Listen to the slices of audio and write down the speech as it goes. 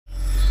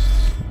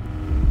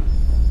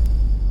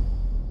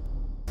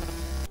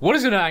What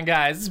is going on,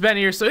 guys? It's Ben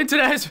here. So in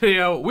today's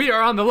video, we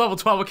are on the level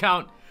 12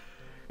 account,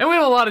 and we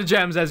have a lot of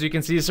gems, as you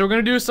can see. So we're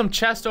going to do some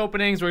chest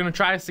openings. We're going to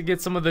try to get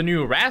some of the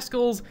new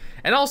rascals,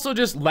 and also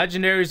just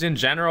legendaries in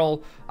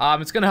general.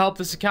 It's going to help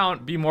this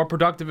account be more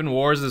productive in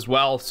wars as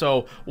well.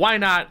 So why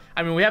not?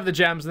 I mean, we have the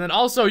gems, and then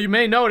also you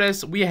may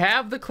notice we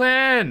have the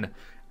clan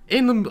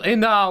in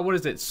what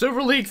is it?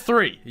 Silver League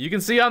 3. You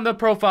can see on the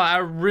profile, I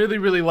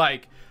really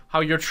like how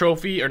your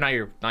trophy, or not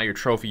your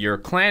trophy, your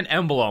clan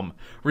emblem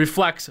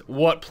reflects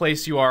what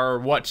place you are or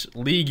what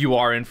league you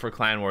are in for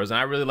Clan Wars. And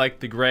I really like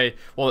the gray,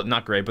 well,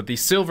 not gray, but the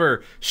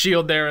silver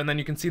shield there, and then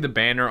you can see the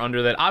banner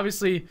under that.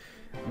 Obviously,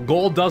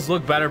 gold does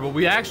look better, but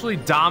we actually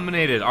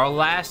dominated our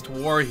last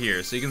war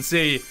here. So you can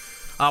see,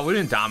 we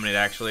didn't dominate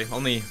actually,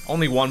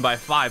 only won by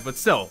 5, but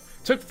still,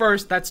 took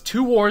first. That's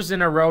 2 wars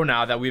in a row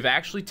now that we've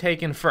actually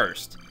taken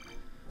first.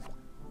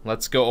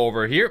 Let's go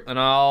over here, and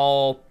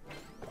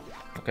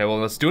okay, well,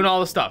 let's do all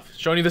the stuff.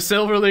 Showing you the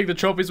Silver League, the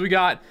trophies we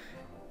got.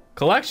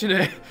 Collection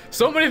day.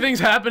 So many things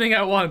happening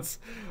at once.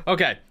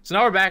 Okay, so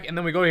now we're back, and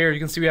then we go here. You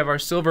can see we have our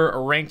silver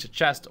ranked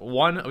chest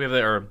 1. We have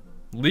our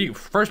league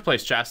first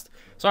place chest.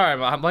 Sorry,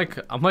 I'm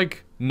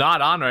like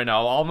not on right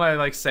now. All my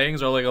like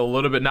sayings are like a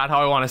little bit not how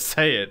I want to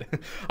say it.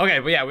 Okay,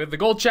 but yeah, we have the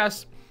gold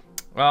chest.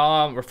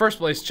 We're first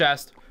place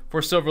chest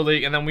for Silver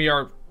League, and then we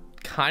are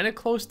kind of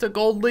close to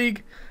Gold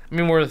League. I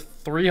mean, we're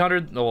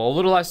 300, no, a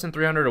little less than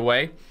 300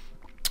 away.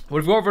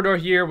 We go over to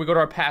here, we go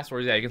to our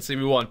passwords. Yeah, you can see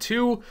we won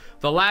 2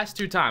 the last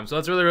 2 times, so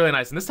that's really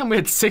nice. And this time we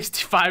had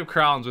 65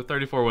 crowns with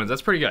 34 wins.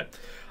 That's pretty good.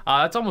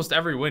 That's almost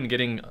every win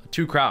getting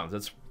 2 crowns.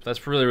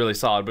 That's really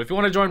solid. But if you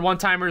want to join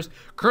one-timers,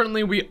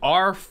 currently we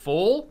are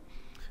full,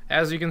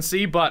 as you can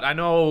see. But I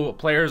know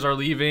players are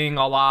leaving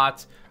a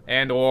lot,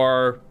 and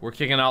or we're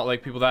kicking out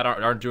like people that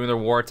aren't doing their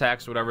war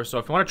attacks or whatever. So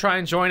if you want to try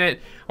and join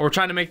it, we're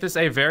trying to make this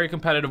a very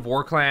competitive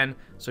war clan.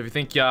 So if you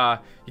think you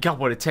got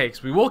what it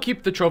takes, we will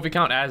keep the trophy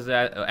count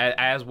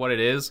as what it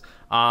is.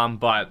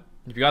 But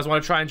if you guys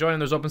want to try and join in,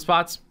 there's open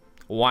spots,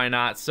 why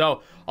not?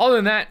 So other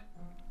than that,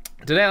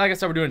 today, like I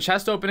said, we're doing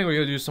chest opening. We're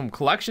gonna do some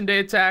collection day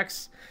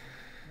attacks,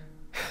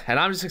 and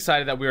I'm just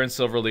excited that we're in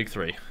Silver League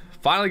 3.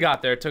 Finally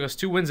got there. It took us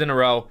 2 wins in a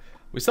row.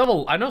 We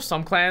still have I know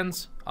some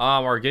clans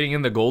are getting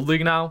in the Gold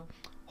League now.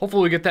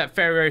 Hopefully we get that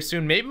very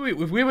soon. Maybe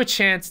if we have a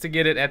chance to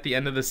get it at the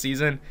end of the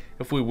season,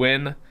 if we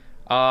win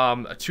 2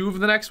 of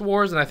the next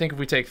wars, and I think if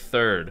we take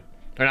third,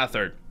 or not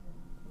third,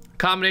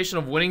 combination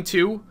of winning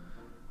 2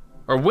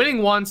 or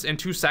winning once in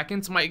 2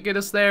 seconds might get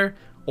us there,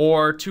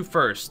 or 2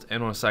 first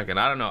in 1 second.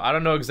 I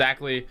don't know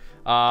exactly.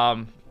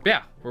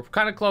 Yeah, we're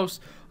kind of close.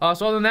 So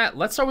other than that,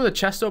 let's start with a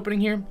chest opening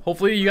here.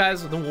 Hopefully you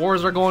guys, the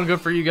wars are going good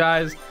for you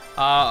guys.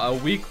 A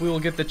week we will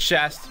get the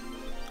chest.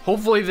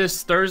 Hopefully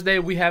this Thursday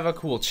we have a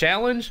cool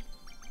challenge.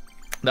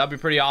 That'd be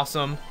pretty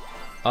awesome.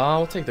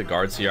 We'll take the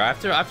guards here. I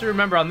have to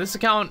remember, on this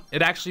account,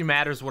 it actually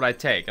matters what I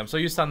take. I'm so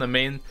used to on the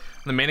main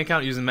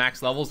account using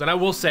max levels. And I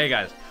will say,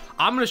 guys,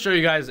 I'm gonna show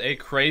you guys a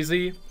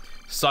crazy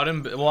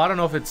sudden. Well, I don't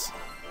know if it's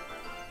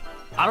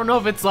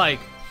like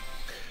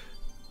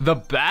the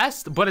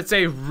best, but it's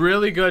a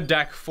really good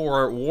deck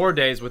for war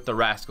days with the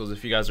rascals.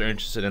 If you guys are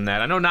interested in that,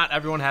 I know not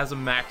everyone has a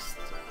maxed,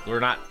 or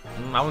not.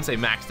 I wouldn't say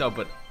maxed out,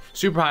 but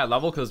super high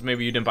level, because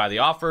maybe you didn't buy the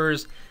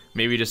offers.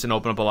 Maybe you just didn't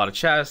open up a lot of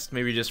chests.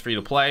 Maybe just free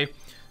to play.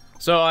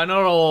 So I know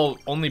it'll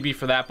only be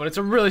for that, but it's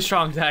a really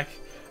strong deck.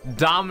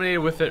 Dominated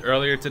with it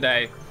earlier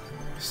today.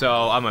 So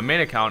on my main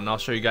account, and I'll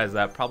show you guys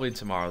that probably in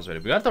tomorrow's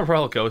video. We got the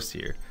Royal Ghost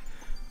here.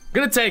 I'm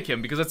gonna take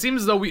him because it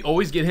seems as though we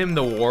always get him in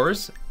the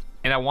wars,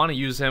 and I want to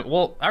use him.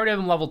 Well, I already have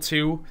him level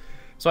 2,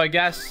 so I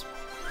guess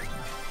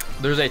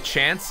there's a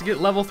chance to get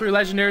level 3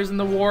 legendaries in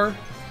the war.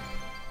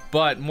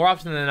 But more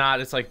often than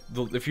not, it's like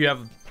if you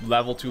have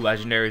level 2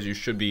 legendaries, you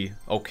should be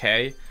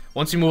okay.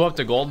 Once you move up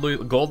to Gold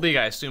League,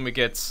 I assume it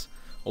gets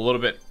a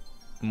little bit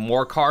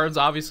more cards,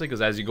 obviously,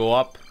 because as you go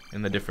up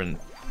in the different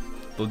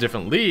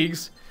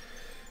leagues,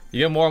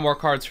 you get more and more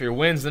cards for your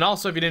wins. And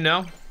also, if you didn't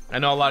know, I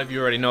know a lot of you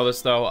already know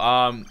this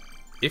though,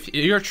 if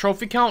your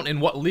trophy count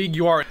in what league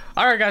you are.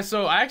 All right, guys,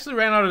 so I actually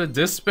ran out of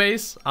disk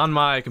space on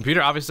my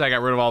computer. Obviously, I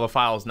got rid of all the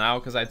files now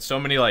because I had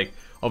so many like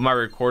of my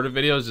recorded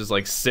videos just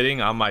like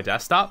sitting on my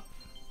desktop.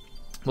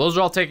 Those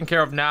are all taken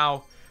care of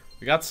now.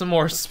 We got some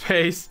more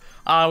space.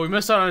 We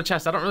missed out on a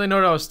chest. I don't really know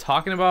what I was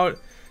talking about.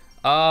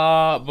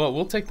 But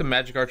we'll take the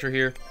Magic Archer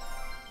here.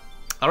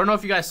 I don't know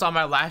if you guys saw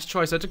my last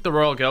choice. I took the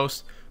Royal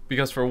Ghost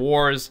because for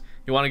wars,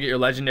 you want to get your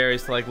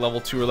legendaries to like level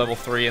 2 or level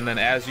 3, and then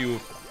as you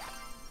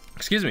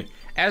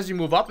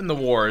move up in the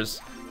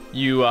wars,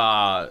 you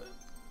have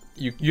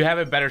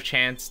a better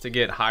chance to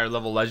get higher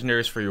level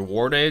legendaries for your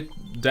war day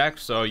deck.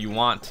 So you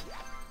want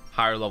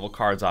higher level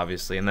cards,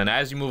 obviously, and then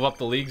as you move up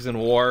the leagues in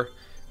war,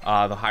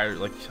 the higher,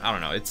 like, I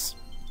don't know,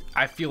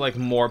 I feel like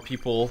more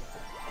people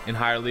in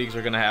higher leagues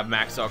are gonna have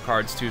maxed out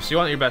cards too, so you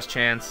want your best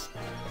chance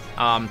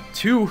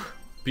to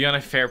be on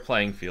a fair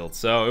playing field.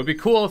 So it would be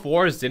cool if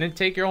wars didn't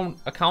take your own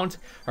account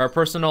or a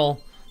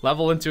personal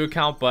level into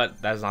account,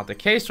 but that's not the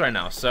case right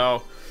now.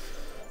 So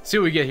see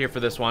what we get here for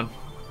this one.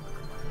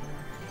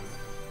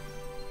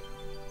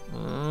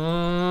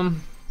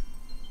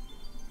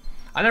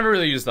 I I never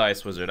really use the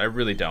Ice Wizard. I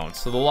really don't.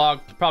 So the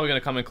log probably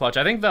gonna come in clutch.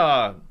 I think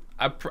I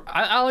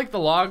like the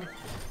log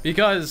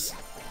because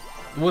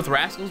with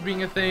Rascals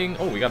being a thing.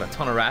 Oh, we got a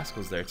ton of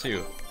Rascals there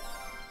too.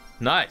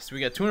 Nice. We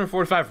got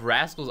 245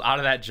 Rascals out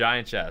of that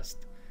giant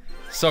chest.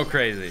 So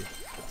crazy.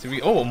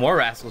 So more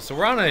Rascals. So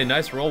we're on a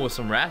nice roll with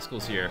some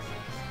Rascals here.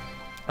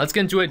 Let's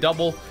get into a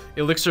double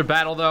elixir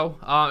battle though.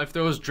 If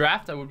there was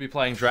draft, I would be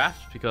playing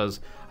draft because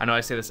I know I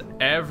say this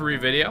every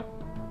video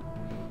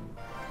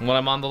when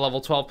I'm on the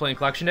level 12 playing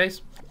collection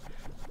days.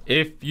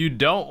 If you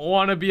don't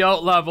want to be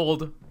out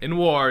leveled in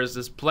wars,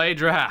 just play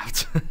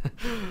draft.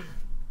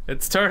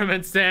 It's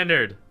tournament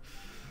standard.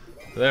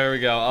 There we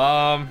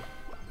go.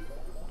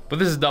 But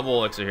this is double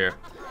elixir here,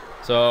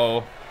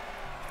 so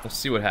we'll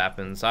see what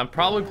happens. I'm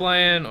probably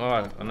playing.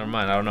 Oh, never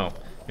mind. I don't know.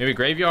 Maybe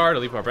Graveyard,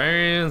 Elite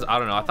Barbarians. I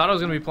don't know. I thought I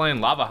was gonna be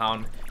playing Lava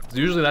Hound.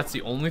 Usually that's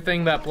the only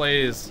thing that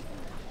plays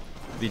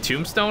the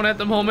Tombstone at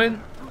the moment.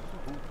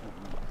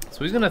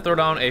 So he's gonna throw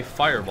down a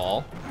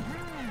Fireball.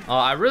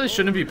 I really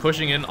shouldn't be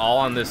pushing in all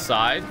on this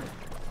side,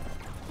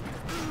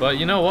 but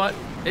you know what?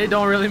 It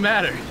don't really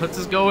matter. Let's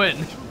just go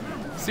in,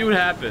 see what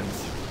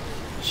happens.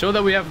 Show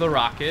that we have the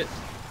rocket.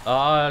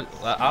 I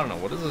don't know.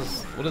 What does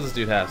this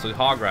dude have? So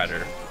Hog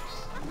Rider.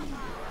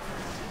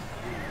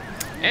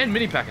 And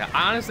Mini P.E.K.K.A.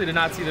 I honestly did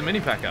not see the Mini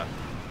P.E.K.K.A.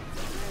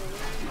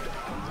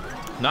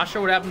 Not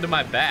sure what happened to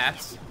my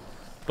bats,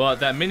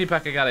 but that Mini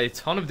P.E.K.K.A. got a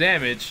ton of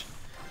damage.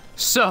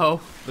 So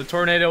the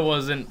tornado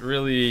wasn't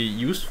really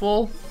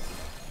useful.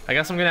 I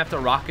guess I'm gonna have to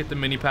rocket the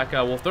Mini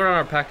P.E.K.K.A. We'll throw on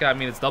our P.E.K.K.A. I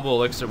mean, it's double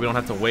elixir. We don't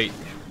have to wait.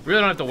 We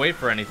really don't have to wait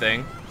for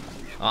anything.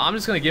 I'm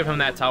just gonna give him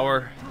that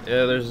tower.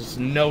 There's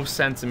no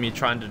sense in me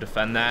trying to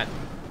defend that.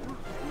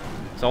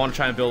 So I want to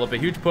try and build up a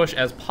huge push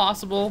as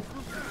possible.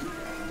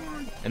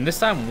 And this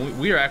time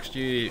we are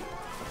actually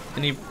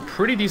in a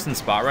pretty decent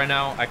spot right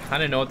now. I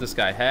kind of know what this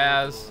guy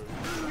has.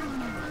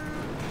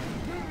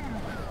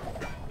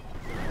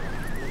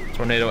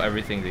 Tornado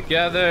everything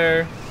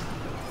together.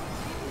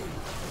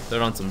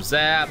 Throw on some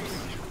zaps.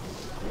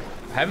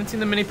 I haven't seen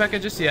the Mini P.E.K.K.A.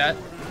 just yet.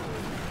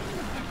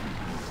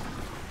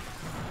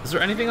 Is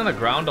there anything on the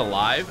ground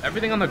alive?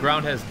 Everything on the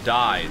ground has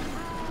died.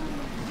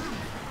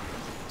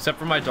 Except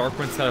for my Dark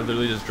Prince that I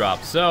literally just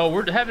dropped. So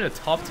we're having a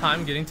tough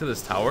time getting to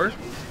this tower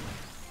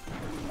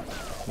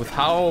with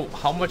how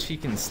much he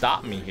can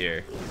stop me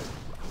here.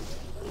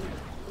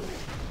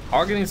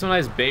 Are getting some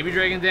nice baby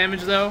dragon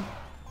damage though.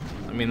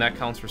 I mean, that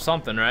counts for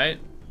something, right?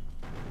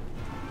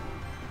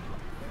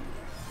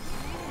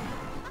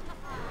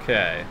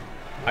 Okay.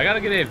 I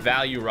gotta get a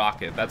value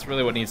rocket. That's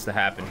really what needs to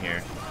happen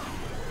here.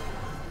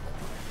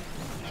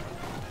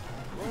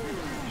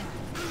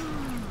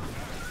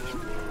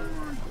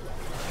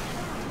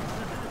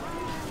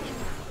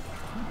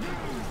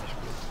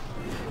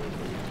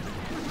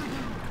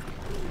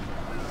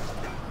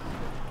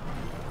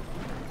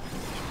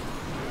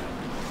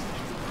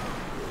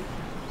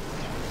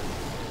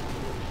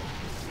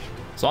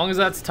 As long as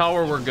that's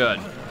tower, we're good.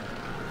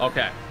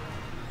 Okay.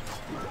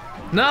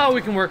 Now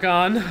we can work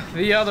on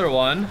the other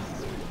one.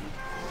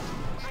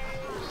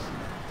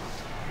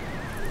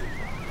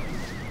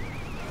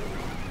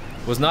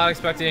 Was not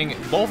expecting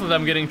both of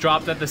them getting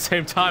dropped at the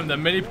same time. The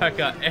Mini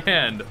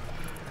P.E.K.K.A.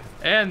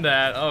 and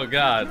that. Oh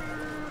god.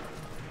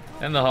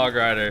 And the Hog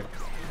Rider.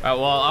 Alright,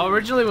 well, I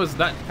originally was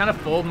that kind of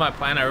fooled my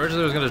plan. I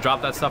originally was gonna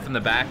drop that stuff in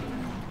the back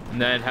and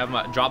then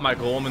have drop my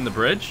golem in the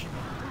bridge.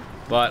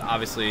 But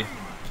obviously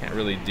can't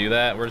really do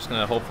that. We're just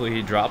gonna hopefully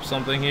he drops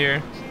something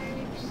here.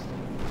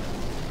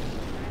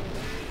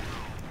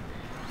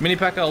 Mini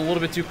P.E.K.K.A. a little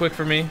bit too quick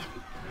for me.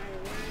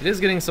 It is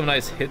getting some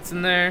nice hits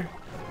in there.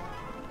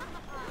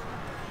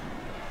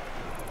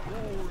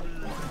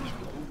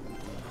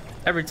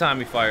 Every time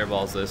he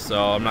fireballs this,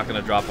 so I'm not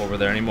gonna drop over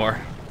there anymore.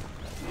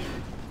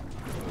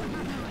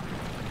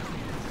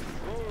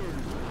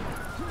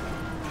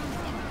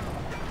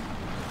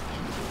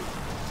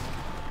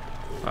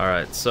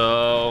 Alright,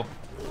 so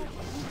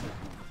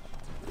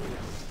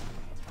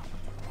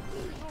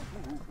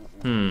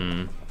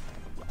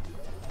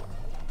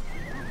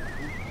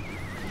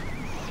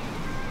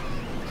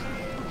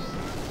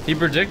he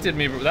predicted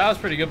me, but that was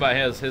pretty good by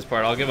his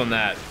part. I'll give him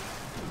that.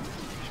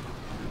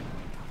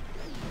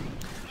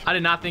 I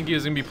did not think he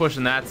was gonna be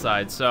pushing that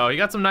side, so he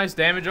got some nice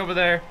damage over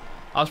there.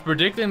 I was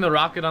predicting the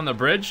rocket on the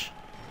bridge,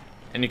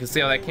 and you can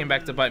see how that came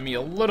back to bite me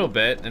a little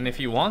bit. And if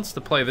he wants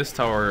to play this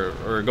tower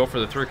or go for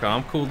the 3-count,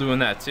 I'm cool doing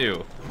that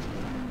too.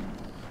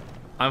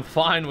 I'm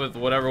fine with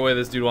whatever way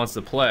this dude wants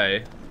to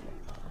play.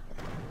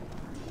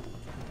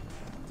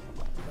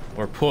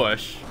 Or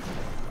push.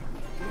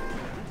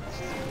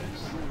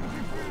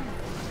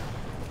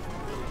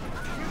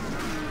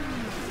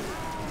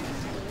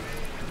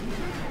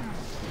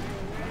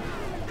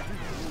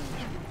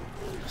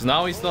 So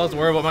now he still has to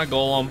worry about my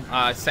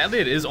golem. Sadly,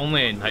 it is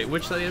only a Night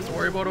Witch that he has to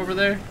worry about over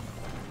there.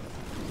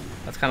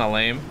 That's kind of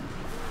lame.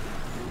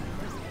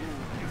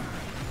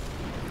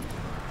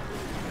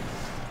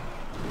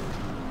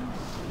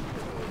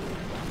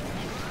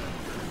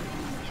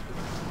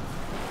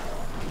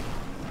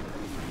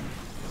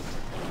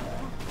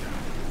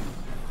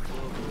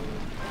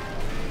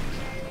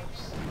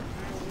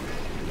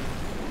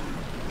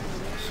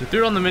 So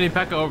threw it on the mini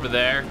P.E.K.K.A over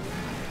there.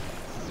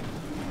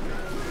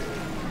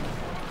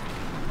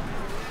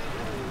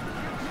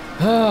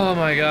 Oh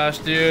my gosh,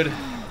 dude.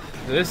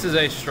 This is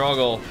a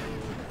struggle.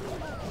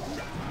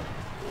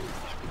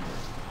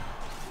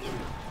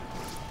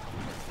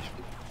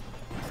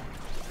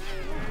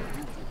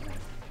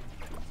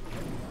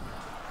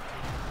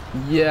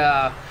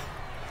 Yeah.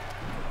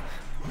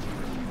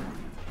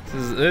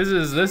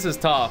 This is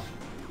tough.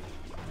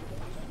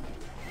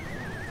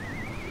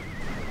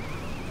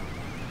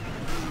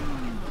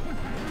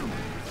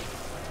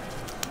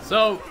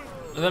 So,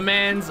 the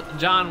man's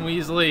John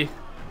Weasley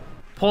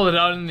pulled it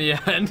out in the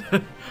end.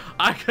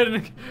 I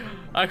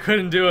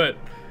couldn't do it.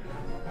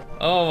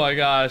 Oh my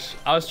gosh.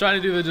 I was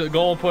trying to do the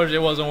goal push, it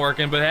wasn't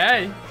working, but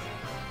hey,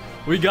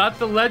 we got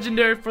the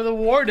legendary for the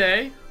War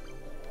Day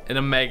and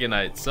a Mega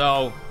Knight.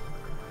 So,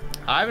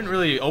 I haven't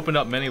really opened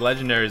up many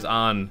legendaries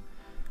on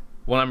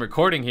when I'm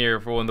recording here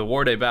for when the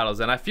War Day battles,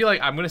 and I feel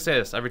like I'm gonna say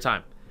this every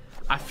time.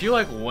 I feel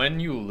like when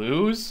you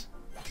lose,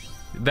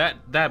 that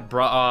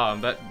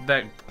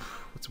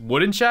what's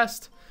wooden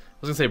chest? I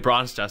was gonna say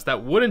bronze chest.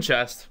 That wooden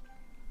chest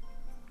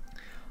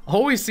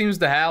always seems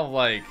to have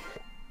like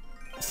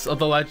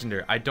the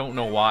legendary. I don't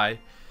know why.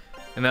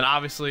 And then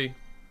obviously,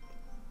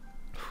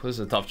 this is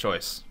a tough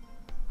choice.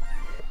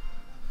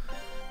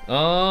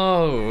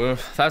 Oh,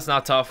 that's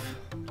not tough.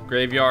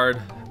 Graveyard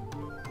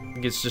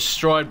gets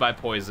destroyed by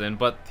poison,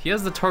 but he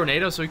has the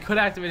tornado, so he could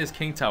activate his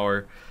King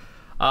Tower.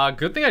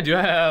 Good thing I do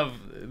have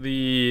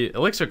the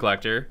elixir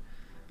collector,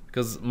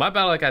 because my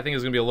battle deck I think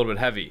is gonna be a little bit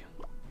heavy.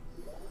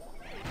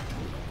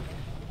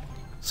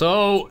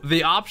 So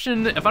the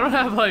option, if I don't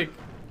have like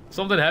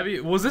something heavy,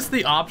 was this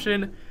the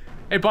option?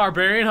 A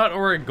barbarian hut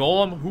or a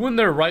golem? Who in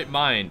their right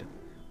mind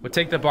would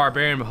take the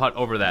barbarian hut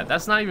over that?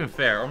 That's not even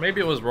fair. Or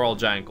maybe it was Royal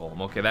Giant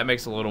Golem. Okay, that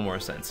makes a little more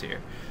sense here.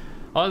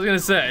 I was gonna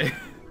say,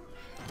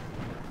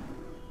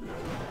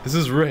 this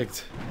is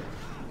rigged.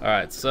 All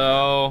right,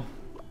 so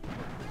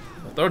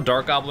I'll throw a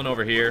Dark Goblin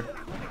over here.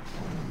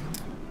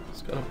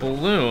 It's got a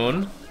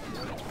balloon.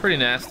 It's pretty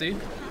nasty.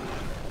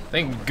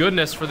 Thank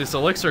goodness for this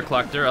elixir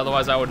collector,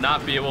 otherwise I would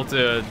not be able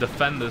to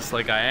defend this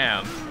like I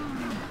am.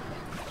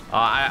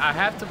 I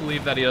have to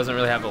believe that he doesn't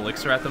really have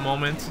elixir at the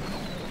moment.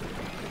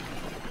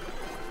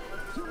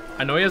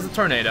 I know he has a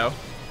tornado.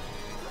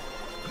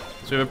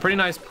 So we have a pretty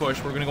nice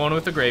push. We're gonna go in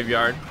with the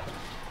graveyard.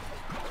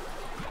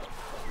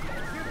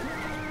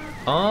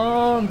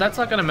 That's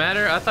not gonna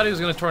matter. I thought he was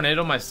gonna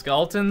tornado my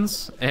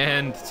skeletons,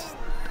 and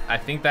I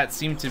think that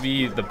seemed to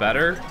be the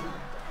better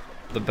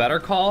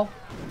call.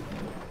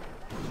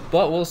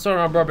 But we'll start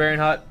on our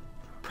barbarian hut.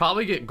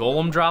 Probably get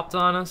golem dropped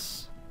on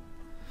us.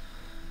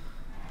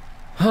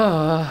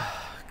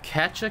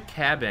 Catch a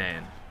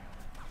Caban.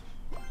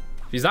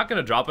 If he's not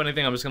gonna drop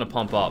anything, I'm just gonna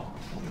pump up.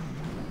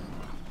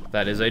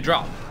 That is a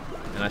drop,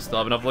 and I still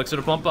have enough elixir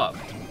to pump up.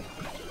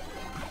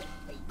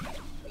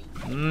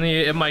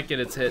 It might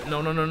get its hit.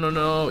 No, no, no, no,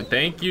 no.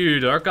 Thank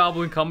you, Dark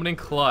Goblin coming in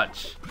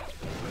clutch.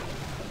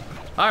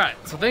 All right,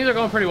 so things are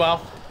going pretty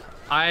well.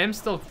 I am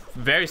still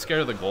very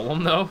scared of the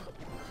golem, though.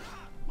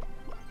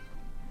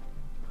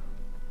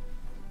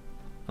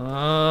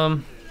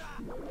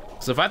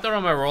 So if I throw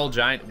on my Royal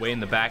Giant way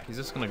in the back, he's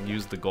just gonna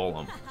use the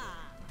golem.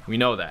 We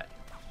know that.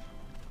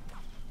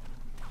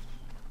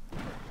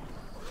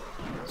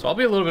 So I'll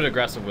be a little bit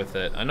aggressive with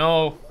it. I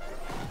know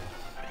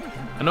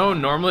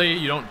normally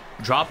you don't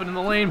drop it in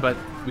the lane, but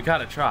we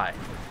gotta try.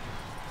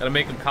 Gotta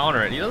make him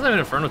counter it. He doesn't have an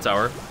Inferno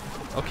Tower.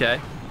 Okay.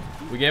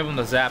 We gave him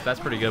the zap, that's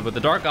pretty good, but the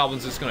Dark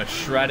Goblin's just gonna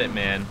shred it,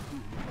 man.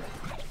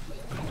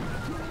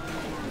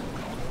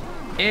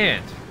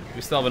 And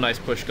we still have a nice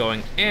push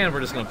going, and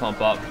we're just gonna pump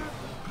up.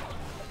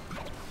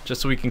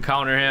 Just so we can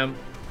counter him,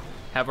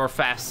 have our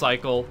fast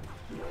cycle.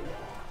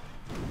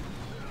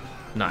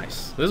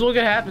 Nice. This is what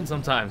can happen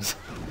sometimes.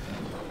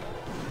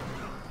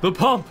 The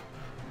pump.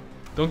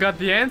 Don't got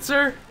the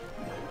answer?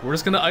 We're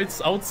just gonna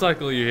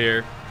out-cycle you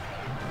here.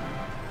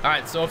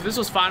 Alright, so if this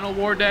was final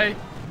war day,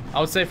 I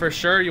would say for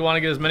sure you want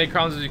to get as many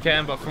crowns as you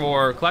can, but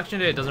for collection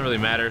day, it doesn't really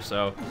matter,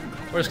 so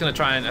we're just gonna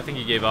try and, I think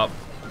he gave up.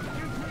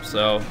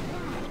 So,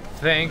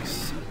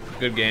 thanks.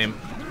 Good game.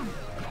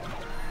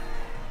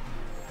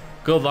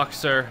 Good luck,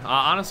 sir.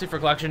 Honestly, for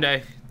collection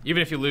day,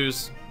 even if you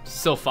lose,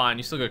 still fine.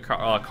 You still get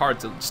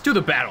cards. Just do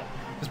the battle.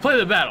 Just play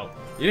the battle.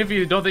 Even if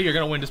you don't think you're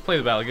gonna win, just play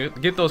the battle.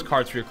 Get those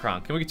cards for your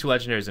crown. Can we get 2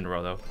 legendaries in a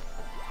row, though?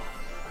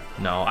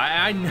 No,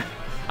 I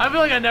feel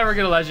like I never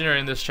get a legendary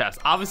in this chest.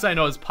 Obviously, I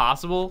know it's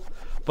possible,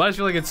 but I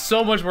feel like it's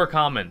so much more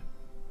common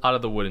out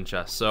of the wooden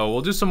chest. So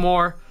we'll do some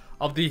more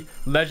of the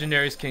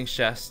Legendaries Kings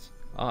Chest.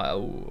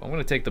 I'm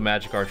gonna take the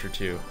Magic Archer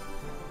too.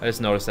 I just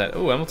noticed that.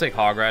 Oh, and we'll take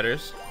Hog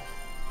Riders.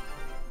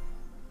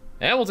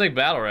 And we'll take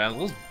Battle Rams.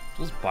 We'll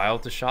just buy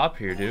out the shop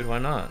here, dude. Why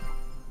not?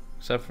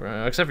 Except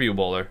for you,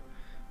 Bowler.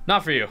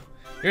 Not for you.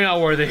 You're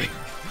not worthy.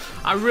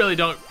 I really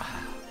don't.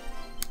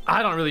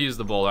 I don't really use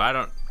the Bowler. I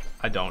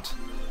don't.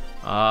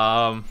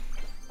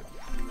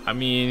 I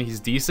mean, he's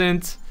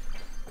decent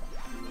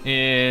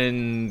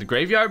in the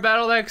graveyard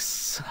battle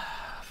decks.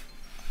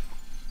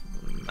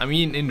 I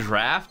mean, in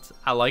draft,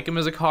 I like him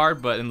as a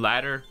card, but in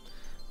ladder,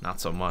 Not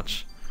so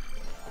much.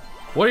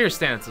 What are your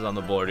stances on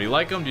the board? Do you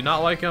like him? Do you not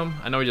like him?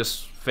 I know we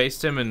just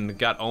faced him and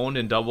got owned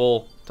in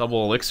double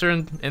elixir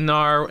in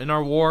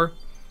our war.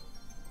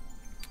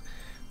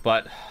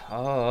 But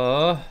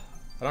I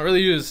don't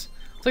really use.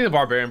 I'll take the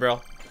barbarian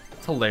barrel.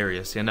 It's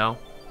hilarious, you know.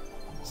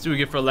 Let's see what we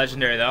get for a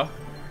legendary though.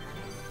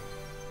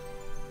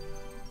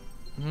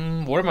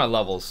 What are my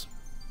levels?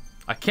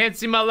 I can't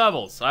see my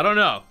levels. I don't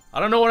know. I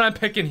don't know what I'm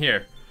picking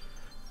here.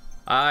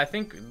 I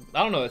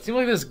don't know. It seemed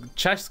like this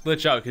chest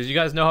glitched out because you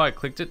guys know how I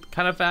clicked it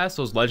kind of fast.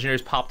 Those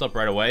legendaries popped up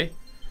right away.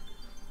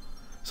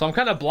 So I'm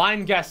kind of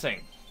blind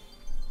guessing.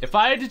 If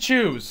I had to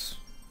choose,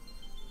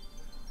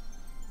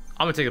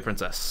 I'm gonna take the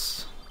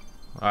princess.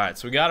 All right,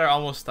 so we got her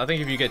almost. I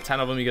think if you get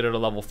 10 of them, you get her to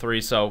level 3.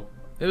 So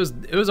it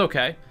was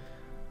okay.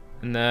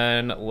 And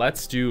then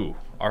let's do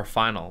our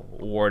final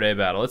war day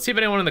battle. Let's see if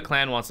anyone in the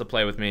clan wants to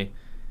play with me.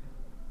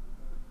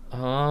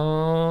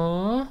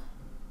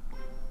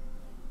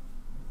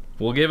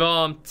 We'll give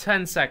them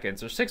 10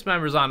 seconds. There's 6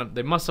 members on them.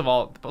 They must have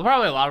all,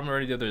 probably a lot of them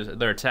already did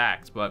their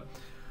attacks, but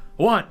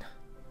 1,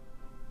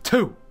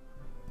 2,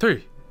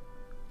 3,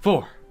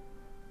 4,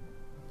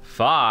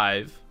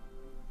 5,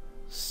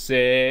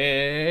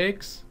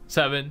 6,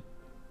 7. Do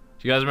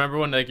you guys remember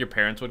when like your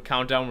parents would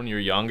count down when you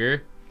were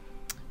younger?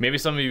 Maybe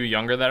some of you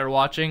younger that are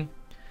watching.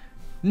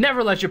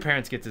 Never let your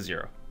parents get to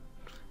 0.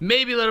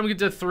 Maybe let them get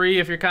to 3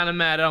 if you're kind of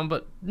mad at them,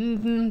 but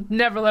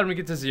never let them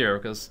get to 0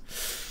 because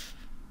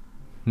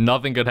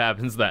nothing good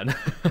happens then.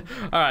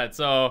 All right,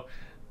 so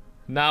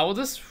now we'll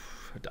just.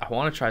 I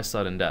want to try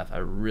sudden death. I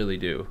really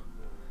do.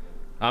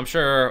 I'm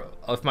sure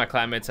if my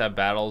clanmates have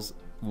battles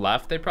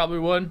left, they probably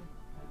would.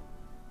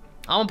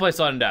 I'm gonna play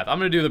sudden death. I'm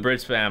gonna do the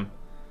bridge spam.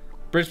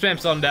 Bridge spam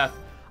sudden death.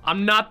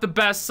 I'm not the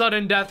best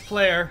sudden death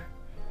player.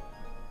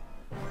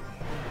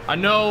 I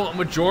know a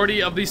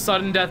majority of these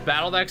sudden death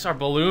battle decks are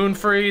balloon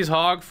freeze,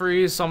 hog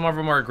freeze. Some of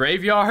them are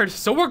graveyard.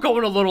 So we're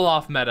going a little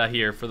off meta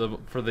here for the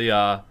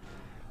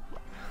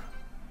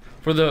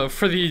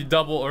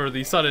double or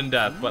the sudden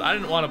death. But I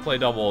didn't want to play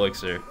double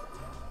elixir.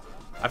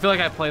 I feel like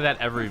I play that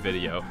every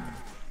video.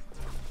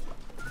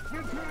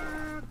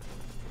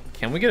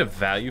 Can we get a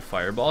value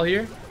fireball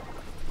here?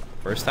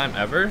 First time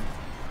ever.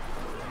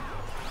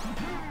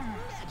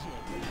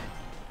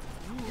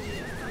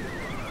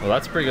 Well,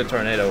 that's a pretty good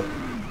tornado.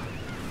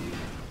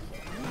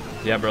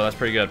 Yeah, bro, that's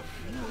pretty good.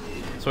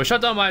 So I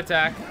shut down my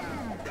attack.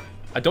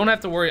 I don't have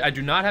to worry. I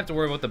do not have to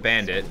worry about the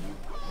bandit.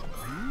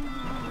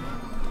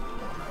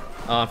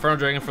 Inferno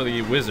Dragon for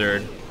the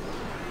wizard.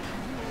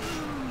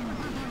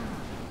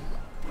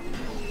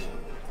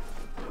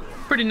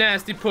 Pretty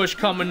nasty push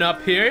coming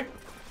up here.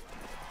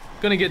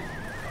 Gonna get.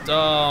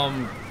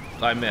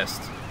 I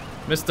missed.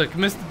 Missed the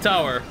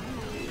tower.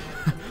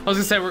 I was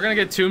gonna say we're gonna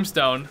get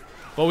tombstone,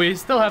 but we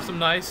still have some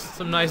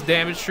nice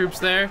damage troops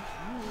there.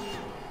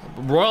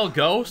 Royal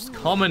Ghost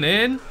coming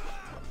in.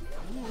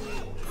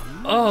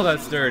 Oh,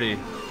 that's dirty.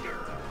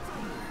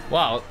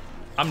 Wow,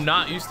 I'm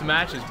not used to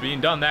matches being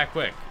done that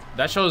quick.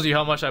 That shows you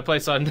how much I play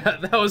sudden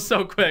death. That was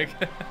so quick.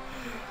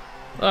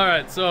 All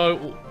right,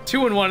 so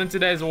 2-1 in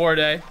today's war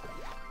day.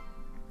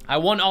 I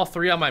won all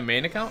 3 on my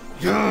main account.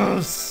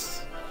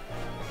 Yes!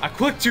 I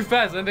clicked too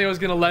fast. I didn't think I was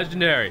gonna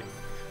legendary.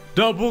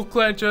 Double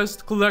clan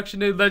chest collection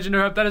day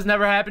legendary up. That has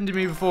never happened to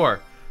me before.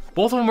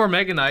 Both of them were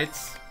Mega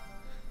Knights.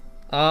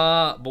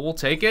 But we'll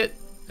take it.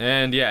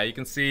 And yeah, you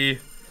can see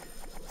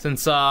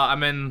since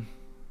I'm in,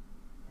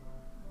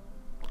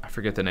 I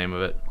forget the name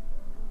of it.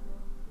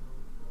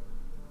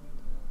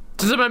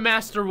 Since I'm in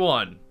Master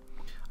 1,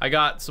 I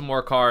got some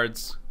more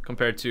cards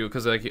compared to,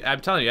 because like I'm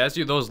telling you, as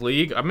you those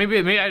league, or maybe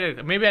I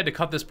had to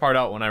cut this part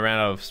out when I ran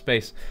out of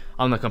space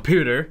on the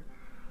computer.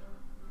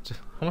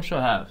 How much do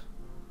I have?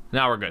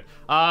 Now we're good.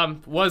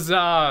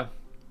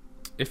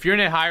 If you're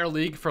in a higher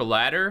league for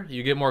ladder,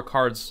 you get more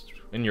cards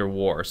in your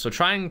war. So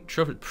try and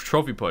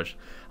trophy push.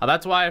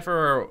 That's why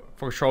for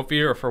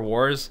trophy or for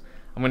wars,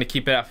 I'm gonna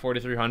keep it at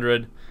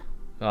 4,300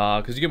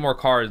 because you get more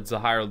cards the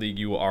higher league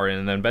you are in.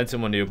 And then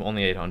Benson will do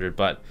only 800.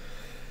 But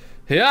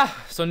yeah,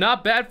 so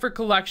not bad for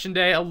collection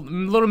day. A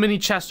little mini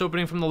chest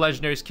opening from the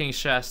Legendary Kings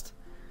Chest.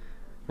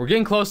 We're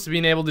getting close to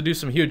being able to do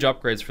some huge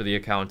upgrades for the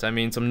account. I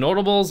mean, some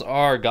notables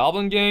are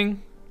Goblin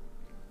Gang,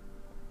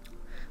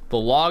 the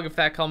log if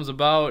that comes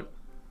about.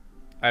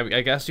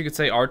 I guess you could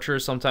say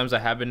archers. Sometimes I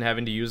have been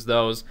having to use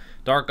those.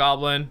 Dark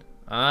Goblin.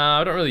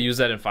 I don't really use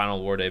that in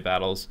Final War Day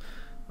battles.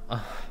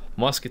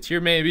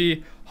 Musketeer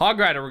maybe. Hog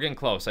Rider, we're getting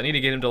close. I need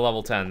to get him to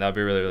level 10. That would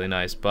be really, really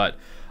nice. But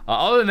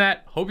other than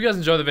that, hope you guys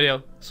enjoy the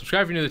video.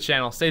 Subscribe if you're new to the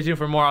channel. Stay tuned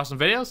for more awesome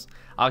videos.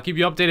 I'll keep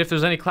you updated if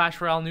there's any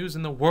Clash Royale news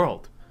in the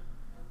world.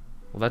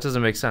 Well, that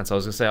doesn't make sense. I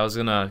was going to say I was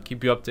going to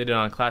keep you updated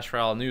on Clash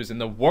Royale news in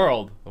the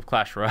world of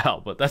Clash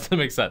Royale. But that doesn't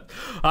make sense.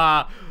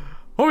 Hope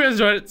you guys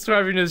enjoyed it.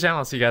 Subscribe if you're new to the channel.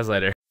 I'll see you guys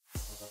later.